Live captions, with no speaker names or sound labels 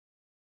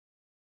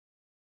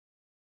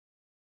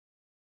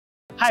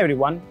Hi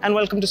everyone, and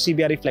welcome to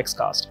CBRE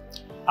FlexCast,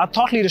 our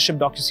thought leadership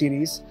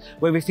docu-series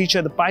where we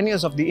feature the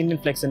pioneers of the Indian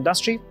flex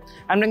industry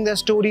and bring their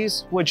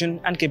stories,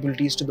 vision, and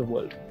capabilities to the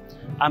world.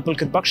 I'm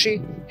Pulkit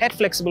Bakshi, Head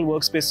Flexible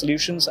Workspace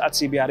Solutions at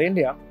CBRE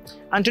India,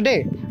 and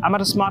today I'm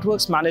at a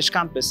Smartworks managed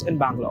campus in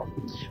Bangalore,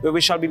 where we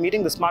shall be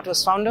meeting the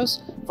Smartworks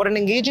founders for an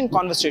engaging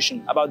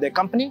conversation about their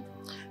company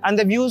and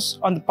their views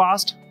on the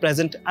past,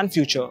 present, and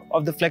future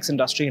of the flex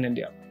industry in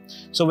India.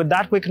 So with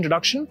that quick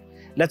introduction,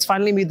 let's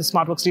finally meet the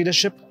Smartworks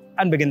leadership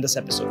and begin this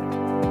episode.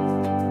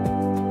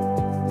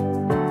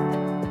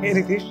 Hey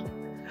Neetish,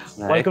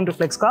 welcome to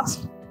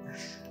FlexCast.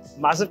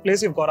 Massive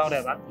place you've got out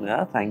here, man.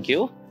 Yeah, thank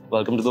you.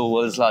 Welcome to the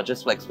world's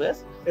largest flex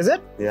space. Is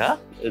it? Yeah,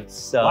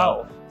 it's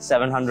Wow.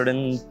 700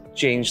 and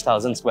change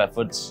thousand square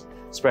foot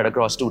spread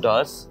across 2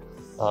 towers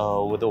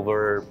with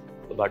over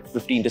about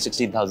 15 to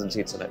 16,000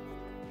 seats in it.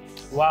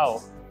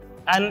 Wow.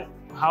 And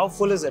how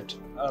full is it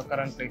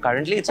currently?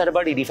 Currently, it's at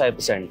about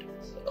 85%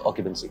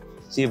 occupancy.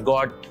 So you've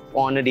got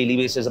on a daily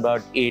basis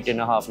about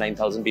 8,500,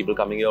 9,000 people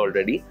coming here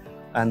already.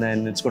 And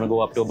then it's going to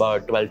go up to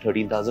about 12,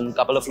 13,000. A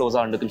couple of floors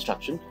are under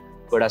construction.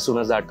 But as soon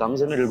as that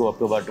comes in, it'll go up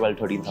to about 12,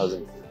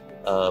 13,000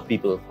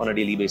 people on a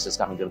daily basis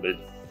coming to the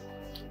building.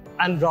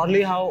 And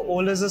broadly, how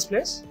old is this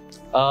place?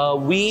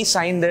 We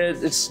signed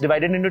it's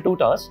divided into 2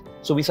 towers.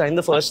 So we signed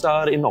the first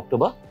tower in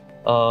October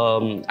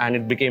and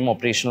it became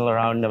operational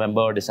around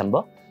November or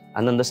December.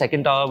 And then the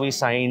second tower we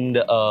signed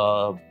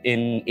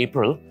in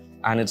April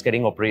and it's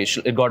getting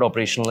operational. It got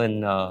operational in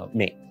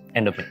May,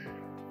 end of May.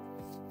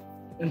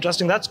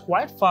 Interesting. That's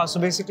quite fast. So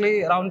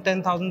basically around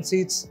 10,000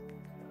 seats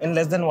in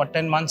less than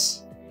 10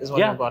 months is what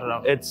you've got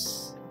around.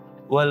 It's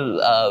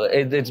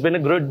been a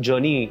good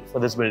journey for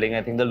this building.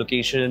 I think the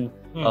location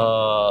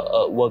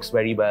works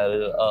very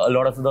well. A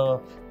lot of the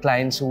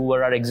clients who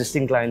were our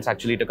existing clients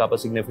actually took up a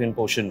significant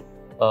portion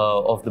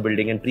of the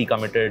building and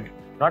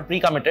not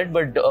pre-committed,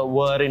 but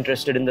were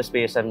interested in the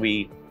space and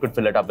we could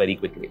fill it up very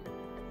quickly.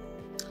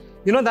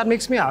 You know, that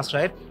makes me ask,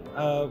 right?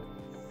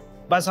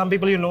 By some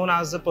people, you're known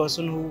as the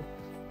person who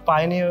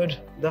pioneered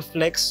the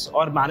flex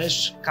or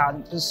managed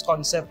campus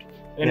concept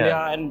in India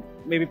and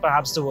maybe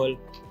perhaps the world.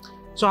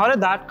 So how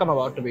did that come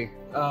about to be?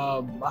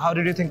 How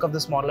did you think of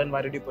this model and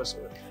why did you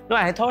pursue it? No,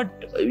 I thought,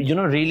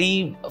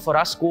 really for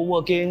us,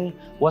 co-working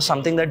was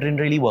something that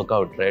didn't really work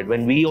out, right?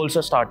 When we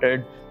also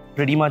started,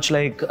 pretty much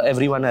like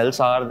everyone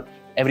else,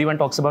 everyone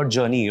talks about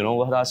journey,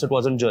 for us it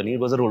wasn't journey, it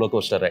was a roller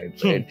coaster ride,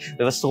 right?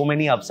 There were so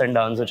many ups and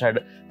downs which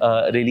had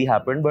really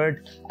happened, but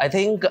I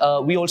think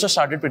we also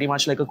started pretty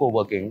much like a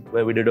co-working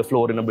where we did a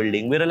floor in a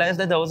building. We realized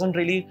that there wasn't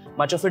really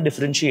much of a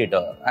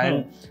differentiator.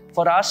 And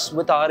for us,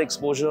 with our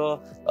exposure,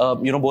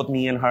 both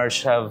me and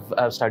Harsh have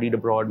studied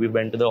abroad. We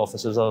went to the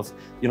offices of,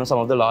 some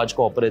of the large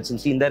corporates and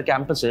seen their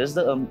campuses.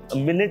 The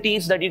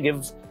amenities that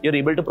you're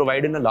able to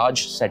provide in a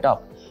large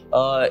setup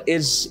it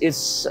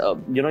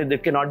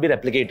cannot be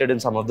replicated in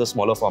some of the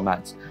smaller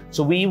formats.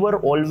 So we were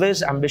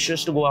always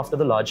ambitious to go after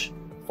the large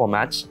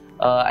formats.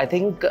 I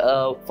think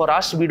for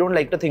us, we don't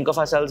like to think of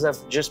ourselves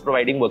as just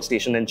providing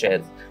workstation and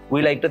chairs.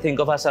 We like to think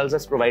of ourselves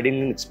as providing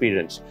an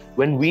experience.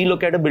 When we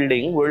look at a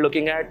building, we're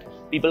looking at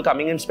people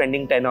coming and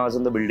spending 10 hours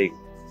in the building.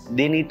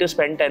 They need to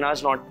spend 10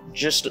 hours not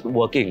just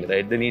working,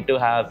 right? They need to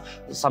have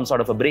some sort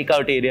of a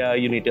breakout area.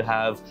 You need to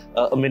have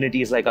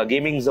amenities like our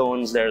gaming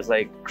zones. There's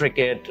like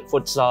cricket,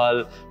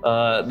 futsal,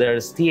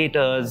 there's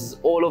theaters,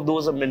 all of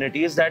those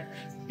amenities that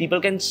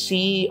people can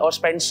see or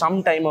spend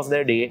some time of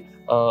their day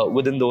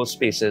within those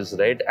spaces,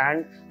 right?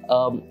 And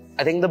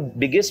I think the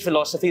biggest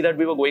philosophy that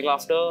we were going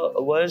after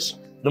was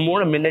the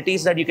more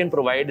amenities that you can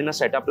provide in a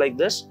setup like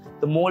this,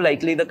 the more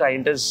likely the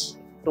client is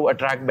to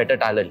attract better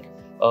talent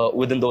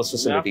within those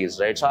facilities,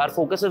 right? So our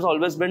focus has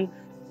always been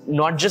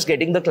not just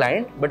getting the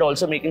client, but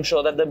also making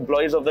sure that the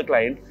employees of the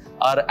client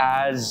are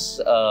as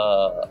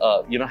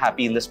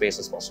happy in the space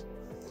as possible.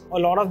 A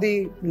lot of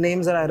the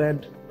names that I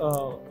read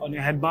on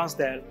your headmask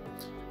there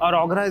are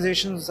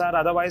organizations that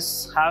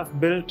otherwise have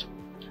built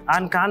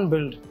and can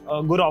build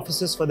good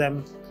offices for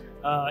them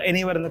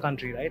anywhere in the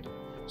country, right?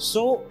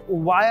 So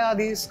why are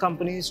these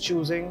companies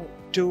choosing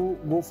to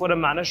go for a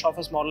managed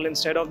office model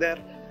instead of their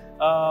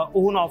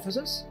own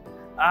offices?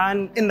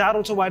 And in that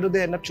also, why do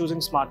they end up choosing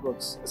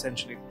Smartworks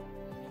essentially?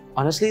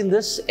 Honestly, in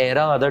this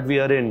era that we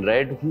are in,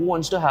 right, who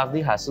wants to have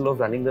the hassle of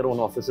running their own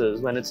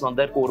offices when it's not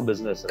their core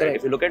business, right? Correct.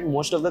 If you look at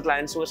most of the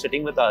clients who are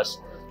sitting with us,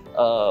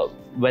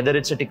 whether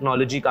it's a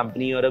technology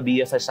company or a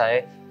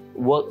BFSI,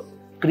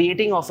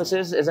 creating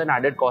offices is an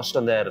added cost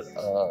on their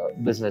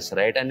business,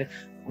 right? And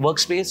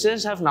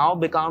workspaces have now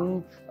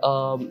become,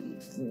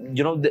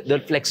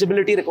 the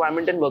flexibility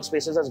requirement in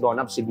workspaces has gone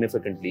up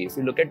significantly. If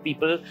you look at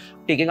people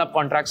taking up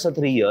contracts for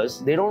 3 years,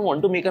 they don't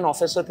want to make an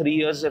office for 3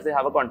 years if they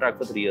have a contract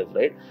for 3 years,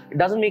 right? It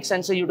doesn't make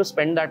sense for you to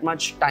spend that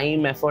much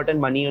time, effort, and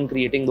money on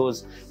creating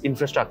those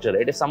infrastructure,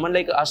 right? If someone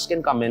like us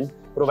can come in,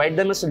 provide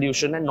them a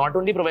solution, and not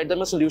only provide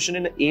them a solution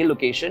in a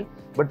location,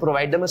 but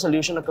provide them a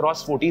solution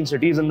across 14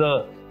 cities in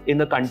the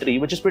country,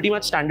 which is pretty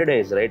much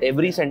standardized, right?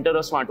 Every center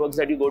of Smartworks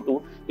that you go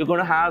to, you're going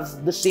to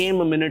have the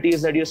same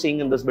amenities that you're seeing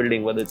in this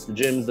building, whether it's the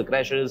gyms, the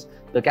crashes,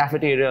 the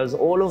cafeterias,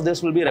 all of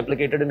this will be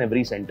replicated in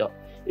every center.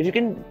 If you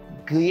can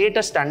create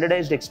a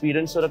standardized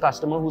experience for a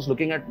customer who's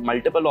looking at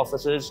multiple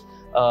offices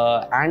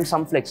and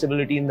some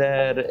flexibility in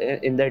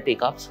their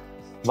take-ups,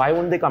 why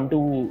won't they come to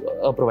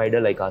a provider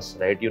like us,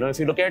 right? If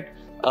you look at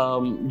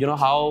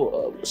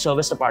how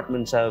service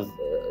apartments have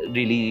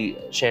really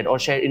shared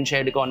in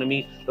shared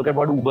economy, look at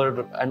what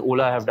Uber and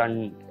Ola have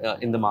done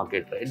in the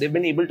market, right? They've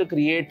been able to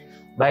create,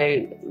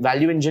 by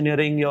value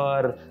engineering your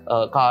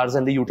cars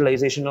and the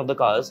utilization of the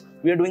cars.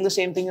 We are doing the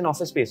same thing in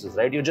office spaces,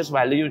 right? You're just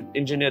value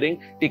engineering,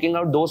 taking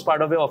out those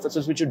part of your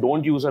offices which you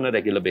don't use on a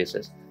regular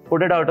basis,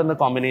 put it out in the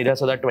common area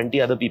so that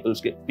 20 other people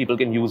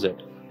can use it,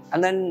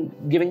 and then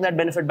giving that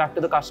benefit back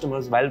to the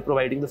customers while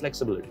providing the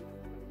flexibility.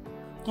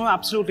 Oh,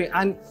 absolutely.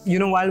 And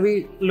while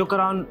we look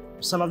around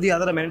some of the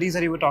other amenities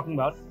that you were talking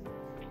about,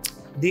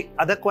 the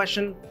other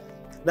question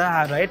that I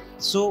had, right?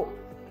 So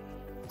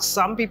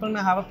some people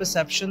may have a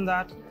perception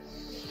that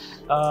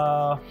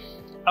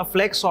a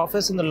flex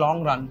office in the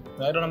long run,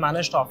 right, or a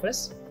managed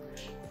office,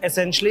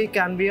 essentially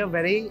can be a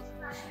very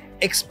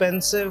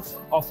expensive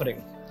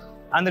offering.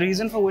 And the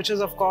reason for which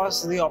is, of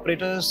course, the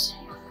operators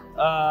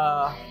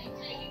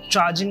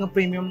charging a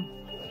premium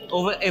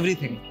over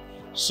everything.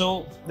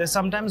 So they're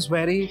sometimes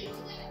wary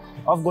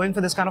of going for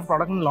this kind of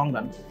product in the long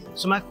run.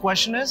 So my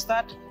question is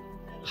that,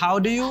 how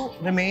do you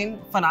remain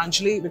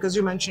financially, because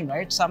you mentioned,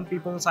 right, some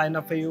people sign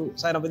up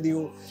with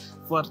you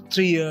for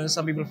 3 years,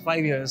 some people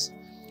 5 years.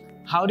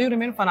 How do you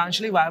remain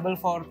financially viable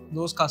for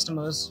those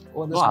customers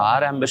over this?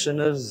 Our ambition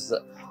is,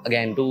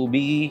 again, to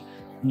be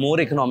more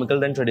economical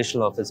than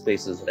traditional office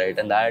spaces, right?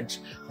 And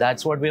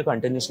that's what we are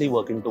continuously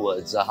working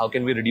towards. How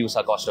can we reduce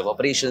our cost of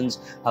operations?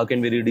 How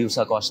can we reduce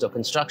our cost of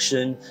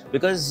construction?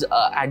 Because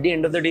at the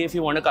end of the day, if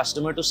you want a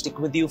customer to stick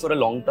with you for a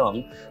long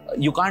term,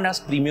 you can't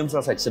ask premium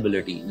for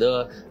flexibility.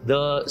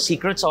 The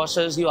secret sauce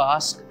is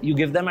you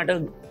give them at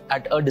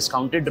a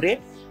discounted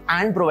rate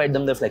and provide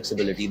them the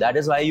flexibility. That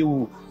is why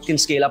you can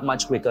scale up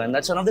much quicker. And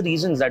that's one of the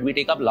reasons that we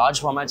take up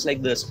large formats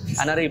like this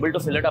and are able to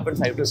fill it up in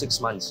 5 to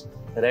 6 months,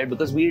 right?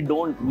 Because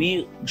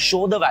we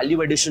show the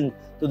value addition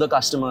to the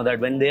customer, that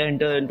when they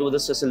enter into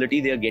this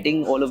facility, they are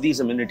getting all of these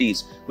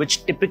amenities,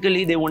 which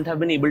typically they won't have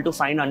been able to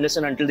find unless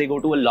and until they go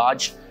to a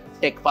large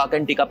tech park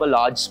and take up a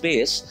large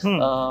space.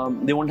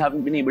 They won't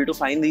have been able to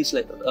find these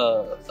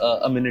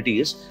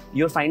amenities.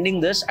 You're finding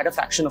this at a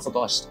fraction of a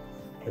cost,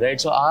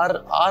 right? So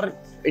our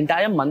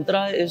entire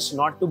mantra is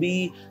not to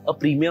be a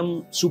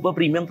premium, super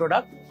premium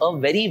product, a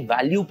very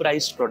value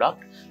priced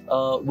product,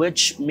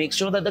 which makes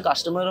sure that the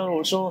customer are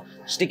also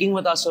sticking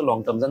with us for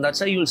long term. And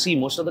that's why you'll see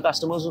most of the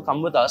customers who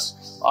come with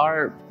us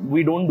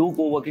we don't do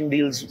co-working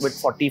deals with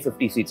 40,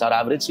 50 seats. Our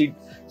average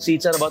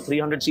seats are about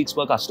 300 seats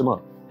per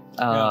customer.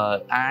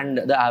 And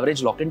the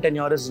average lock-in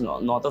tenure is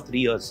north of 3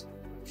 years.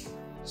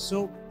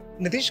 So,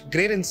 Neetish,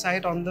 great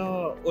insight on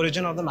the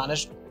origin of the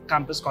managed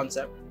campus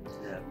concept.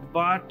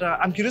 But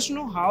I'm curious to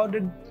know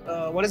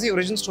what is the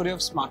origin story of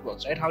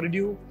Smartworks, right? How did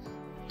you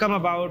come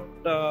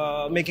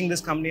about making this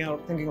company or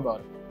thinking about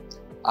it?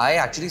 I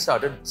actually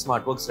started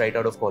Smartworks right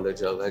out of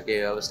college.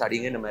 Okay, I was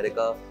studying in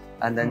America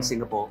and then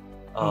Singapore.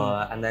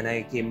 And then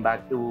I came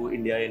back to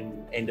India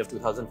in end of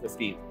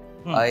 2015.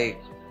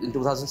 In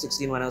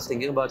 2016, when I was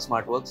thinking about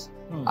Smartworks,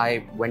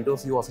 I went to a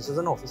few offices,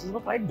 and offices were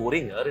quite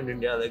boring here in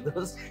India. Like, there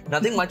was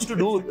nothing much to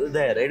do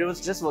there, right? It was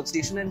just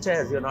workstation and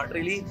chairs. You're not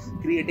really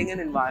creating an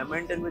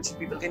environment in which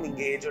people can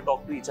engage or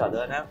talk to each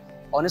other. And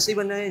honestly,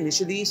 when I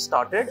initially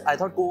started, I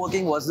thought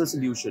co-working was the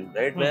solution,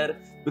 right?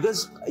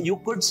 Because you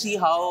could see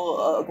how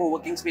a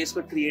co-working space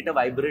could create a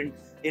vibrant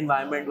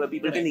environment where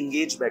people can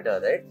engage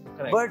better,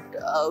 right?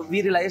 But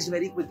we realized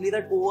very quickly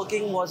that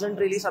co-working wasn't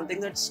really something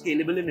that's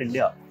scalable in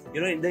India.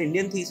 The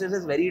Indian thesis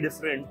is very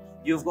different.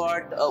 You've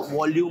got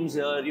volumes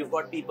here, you've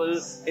got people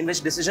in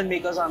which decision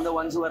makers are the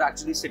ones who are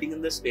actually sitting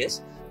in this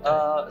space.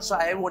 So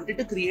I wanted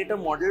to create a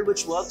model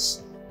which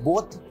works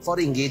both for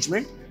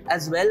engagement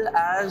as well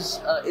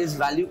as is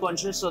value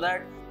conscious, so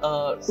that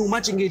too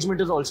much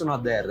engagement is also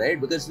not there,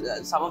 right? Because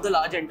some of the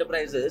large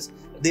enterprises,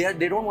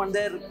 they don't want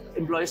their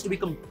employees to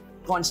be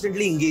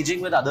constantly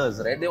engaging with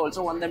others, right? They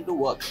also want them to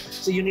work.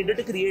 So you needed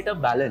to create a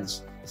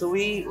balance. So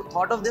we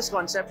thought of this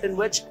concept in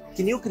which,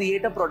 can you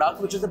create a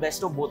product which is the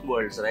best of both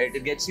worlds, right?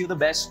 It gets you the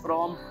best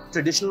from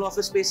traditional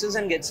office spaces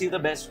and gets you the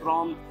best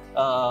from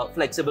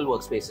flexible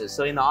workspaces.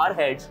 So in our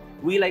heads,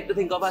 we like to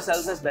think of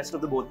ourselves as best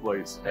of the both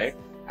worlds, right?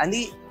 And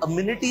the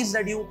amenities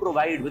that you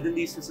provide within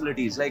these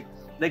facilities, like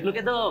look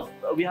at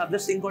we have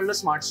this thing called the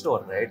Smart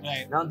Store, right?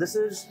 Now this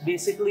is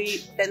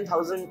basically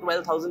 10,000,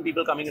 12,000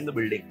 people coming in the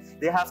building.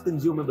 They have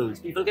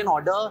consumables. People can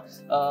order,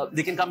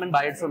 they can come and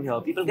buy it from here.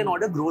 People can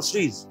order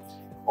groceries,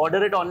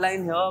 order it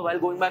online here, while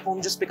going back home,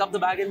 just pick up the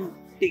bag and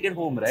take it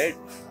home, right?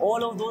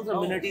 All of those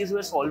amenities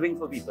we're solving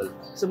for people.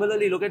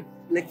 Similarly, look at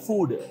like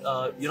food.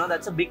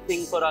 That's a big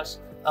thing for us.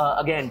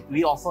 Again,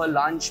 we offer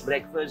lunch,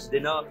 breakfast,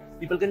 dinner.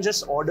 People can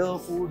just order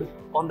food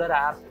on their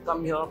app,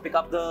 come here, pick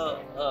up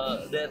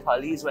their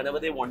thalis whenever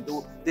they want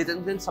to. They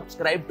then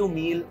subscribe to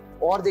meal,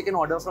 or they can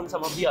order from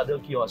some of the other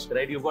kiosks,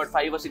 right? You've got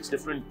 5 or 6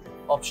 different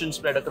options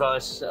spread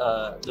across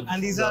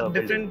And these are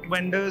different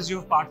vendors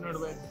you've partnered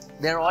with?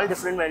 They're all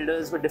different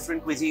vendors with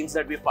different cuisines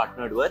that we've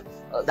partnered with.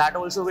 That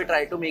also we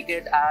try to make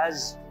it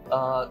as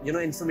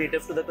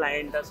informative to the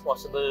client as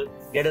possible,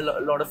 get a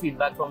lot of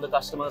feedback from the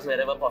customers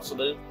wherever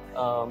possible.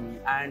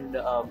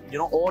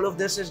 All of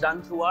this is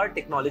done through our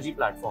technology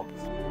platform.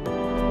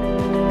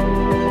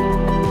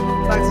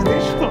 Thanks,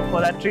 Neetish,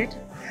 for that treat.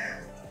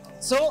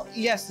 So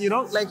yes,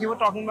 like you were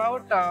talking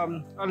about,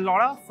 a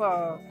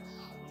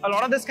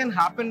lot of this can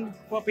happen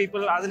for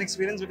people as an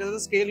experience because of the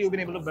scale you've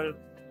been able to build,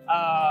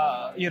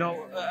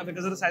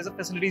 because of the size of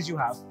facilities you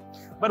have.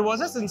 But was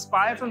this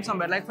inspired from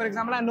somewhere? Like, for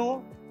example, I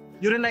know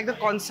you didn't like the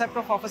concept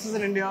of offices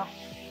in India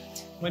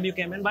when you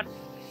came in, but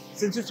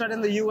since you studied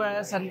in the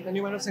US and then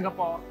you went to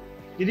Singapore,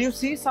 did you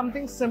see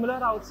something similar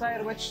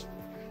outside which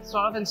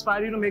sort of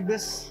inspired you to make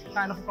this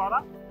kind of a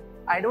product?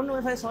 I don't know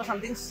if I saw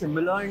something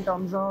similar in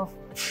terms of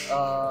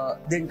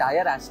the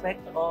entire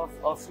aspect of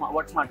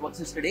what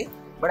Smartworks is today,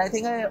 but I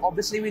think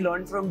obviously we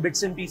learned from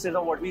bits and pieces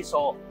of what we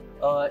saw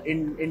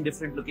in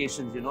different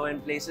locations,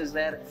 in places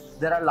where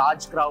there are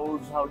large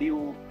crowds. How do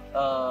you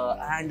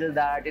handle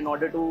that in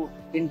order to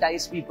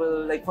entice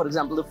people? Like, for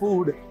example, the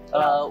food,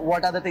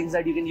 what are the things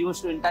that you can use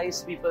to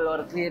entice people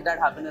or create that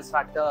happiness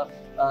factor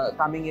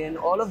coming in?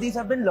 All of these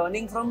have been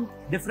learning from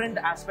different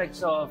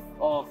aspects of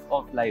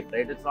life,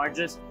 right? It's not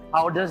just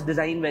how does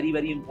design very,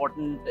 very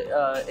important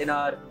in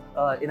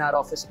our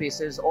office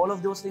spaces. All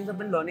of those things have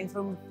been learning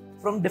from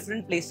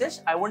different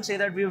places. I won't say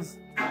that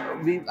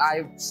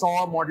I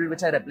saw a model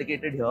which I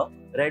replicated here,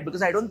 right?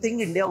 Because I don't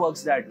think India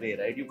works that way,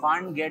 right? You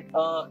can't get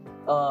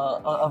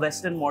a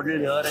Western model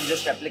here and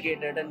just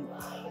replicate it and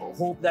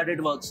hope that it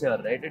works here,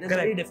 right? It is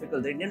very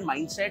difficult. The Indian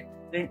mindset,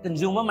 the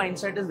consumer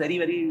mindset is very,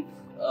 very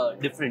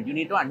different. You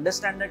need to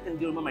understand that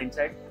consumer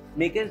mindset,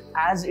 make it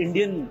as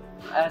Indian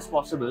as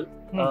possible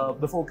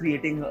before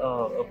creating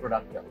a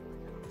product here.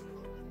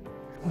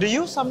 Do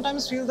you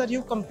sometimes feel that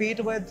you compete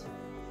with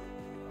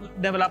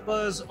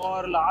developers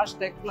or large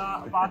tech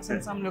parks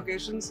in some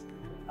locations,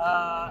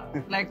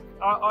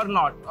 or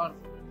not? Or...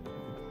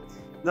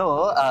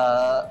 No,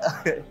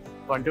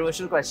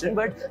 controversial question,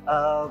 but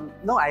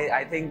no,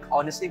 I think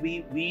honestly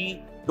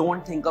we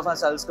don't think of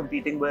ourselves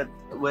competing with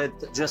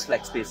just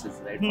flex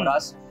spaces, right? For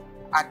us,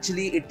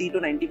 actually 80 to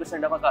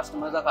 90% of our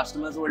customers are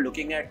customers who are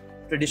looking at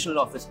traditional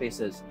office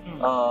spaces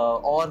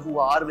or who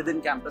are within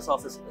campus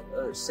office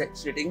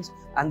settings,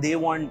 and they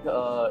want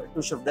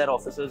to shift their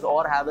offices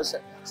or have a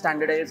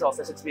standardized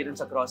office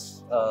experience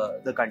across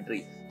the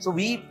country. So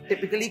we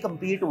typically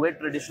compete with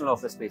traditional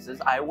office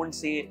spaces. I wouldn't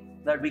say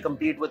that we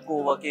compete with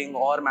co-working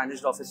or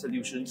managed office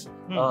solutions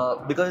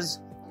because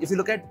if you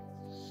look at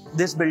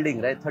this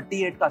building, right,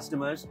 38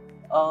 customers,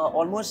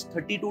 almost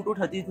 32 to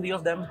 33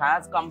 of them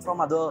have come from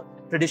other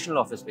traditional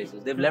office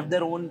spaces. They've left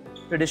their own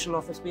traditional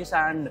office space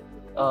and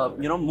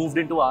moved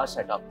into our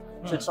setup.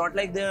 So it's not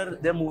like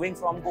they're moving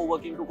from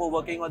co-working to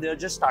co-working or they're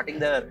just starting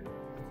their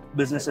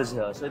businesses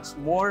here. So it's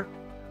more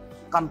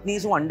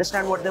companies who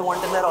understand what they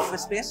want in their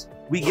office space.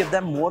 We give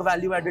them more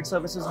value-added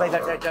services by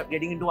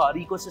getting into our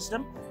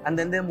ecosystem, and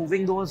then they're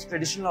moving those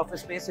traditional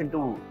office space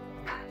into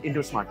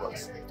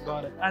Smartworks.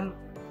 Got it. And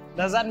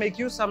does that make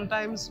you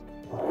sometimes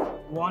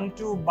want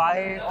to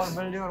buy or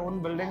build your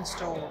own buildings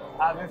to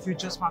have a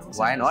future Smartworks?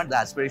 Why not? The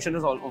aspiration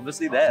is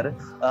obviously there.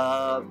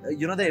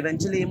 The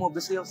eventual aim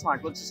obviously of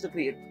Smartworks is to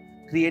create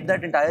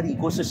that entire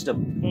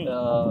ecosystem,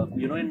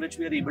 in which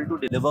we are able to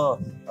deliver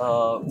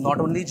not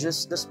only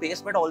just the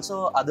space but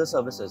also other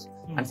services.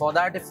 And for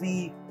that, if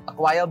we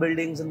acquire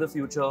buildings in the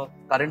future,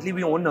 currently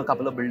we own a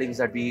couple of buildings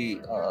that we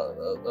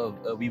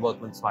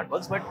work with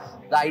Smartworks, but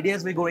the idea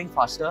is we're going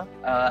faster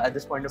at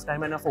this point of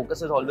time, and our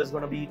focus is always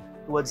going to be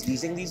towards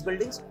leasing these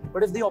buildings.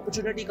 But if the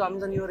opportunity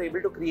comes and you're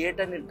able to create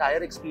an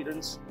entire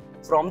experience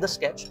from the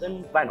sketch,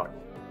 then why not?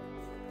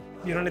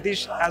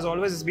 Neetish, as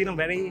always, it's been a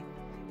very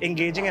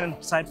engaging and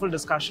insightful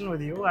discussion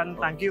with you, and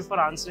thank you for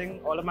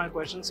answering all of my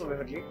questions so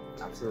vividly.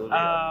 Absolutely.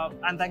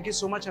 And thank you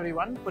so much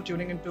everyone for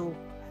tuning into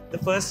the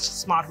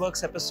first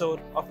Smartworks episode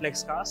of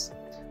FlexCast.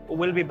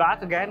 We'll be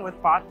back again with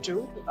part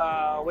 2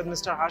 with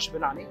Mr. Harsh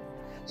Binani.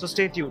 So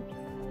stay tuned.